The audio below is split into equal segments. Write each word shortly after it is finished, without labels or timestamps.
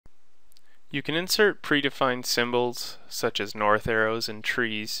You can insert predefined symbols such as north arrows and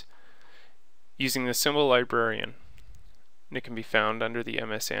trees using the symbol Librarian. It can be found under the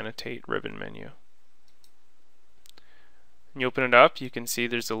MS Annotate ribbon menu. When you open it up, you can see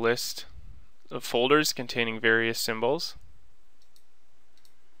there's a list of folders containing various symbols.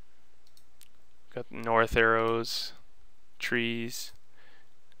 Got north arrows, trees,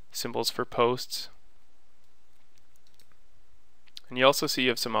 symbols for posts. And you also see you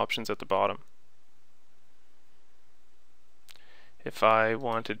have some options at the bottom. If I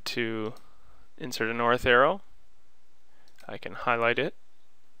wanted to insert a north arrow, I can highlight it,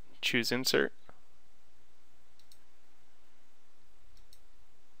 choose insert.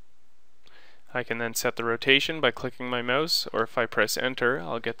 I can then set the rotation by clicking my mouse, or if I press enter,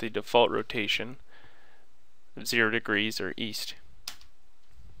 I'll get the default rotation of 0 degrees or east.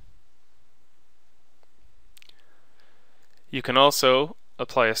 You can also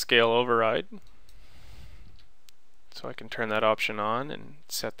apply a scale override. So I can turn that option on and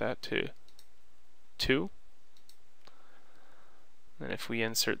set that to 2. And if we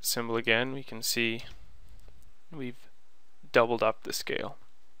insert the symbol again, we can see we've doubled up the scale.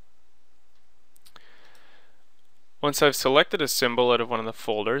 Once I've selected a symbol out of one of the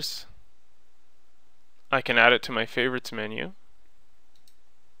folders, I can add it to my favorites menu.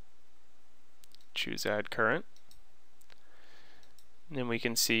 Choose add current. And then we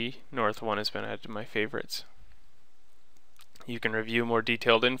can see North 1 has been added to my favorites. You can review more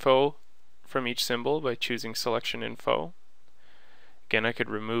detailed info from each symbol by choosing selection info. Again, I could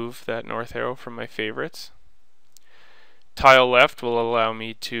remove that north arrow from my favorites. Tile left will allow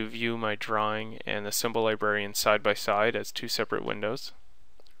me to view my drawing and the symbol librarian side by side as two separate windows,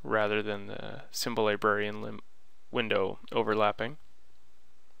 rather than the symbol librarian window overlapping.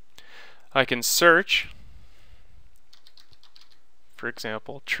 I can search, for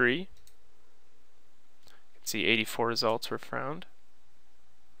example, tree. You can see 84 results were found.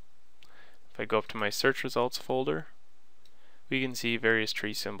 If I go up to my search results folder, we can see various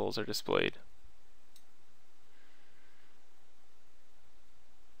tree symbols are displayed.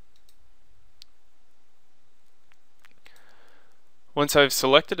 Once I've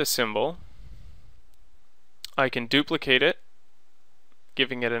selected a symbol, I can duplicate it,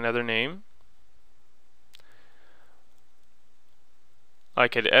 giving it another name. I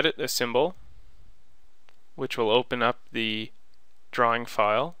could edit the symbol, which will open up the drawing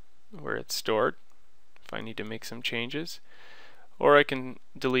file where it's stored if I need to make some changes, or I can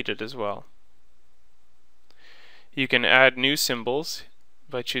delete it as well. You can add new symbols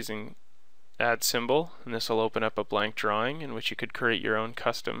by choosing add symbol, and this will open up a blank drawing in which you could create your own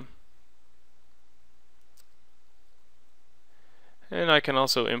custom. And I can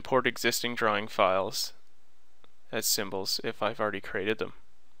also import existing drawing files as symbols if I've already created them.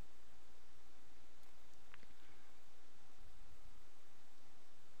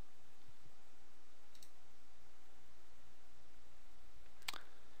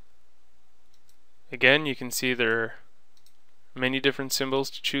 Again, you can see there are many different symbols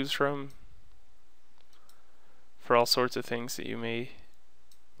to choose from for all sorts of things that you may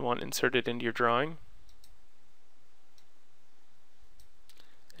want inserted into your drawing.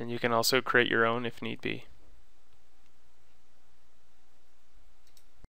 And you can also create your own if need be.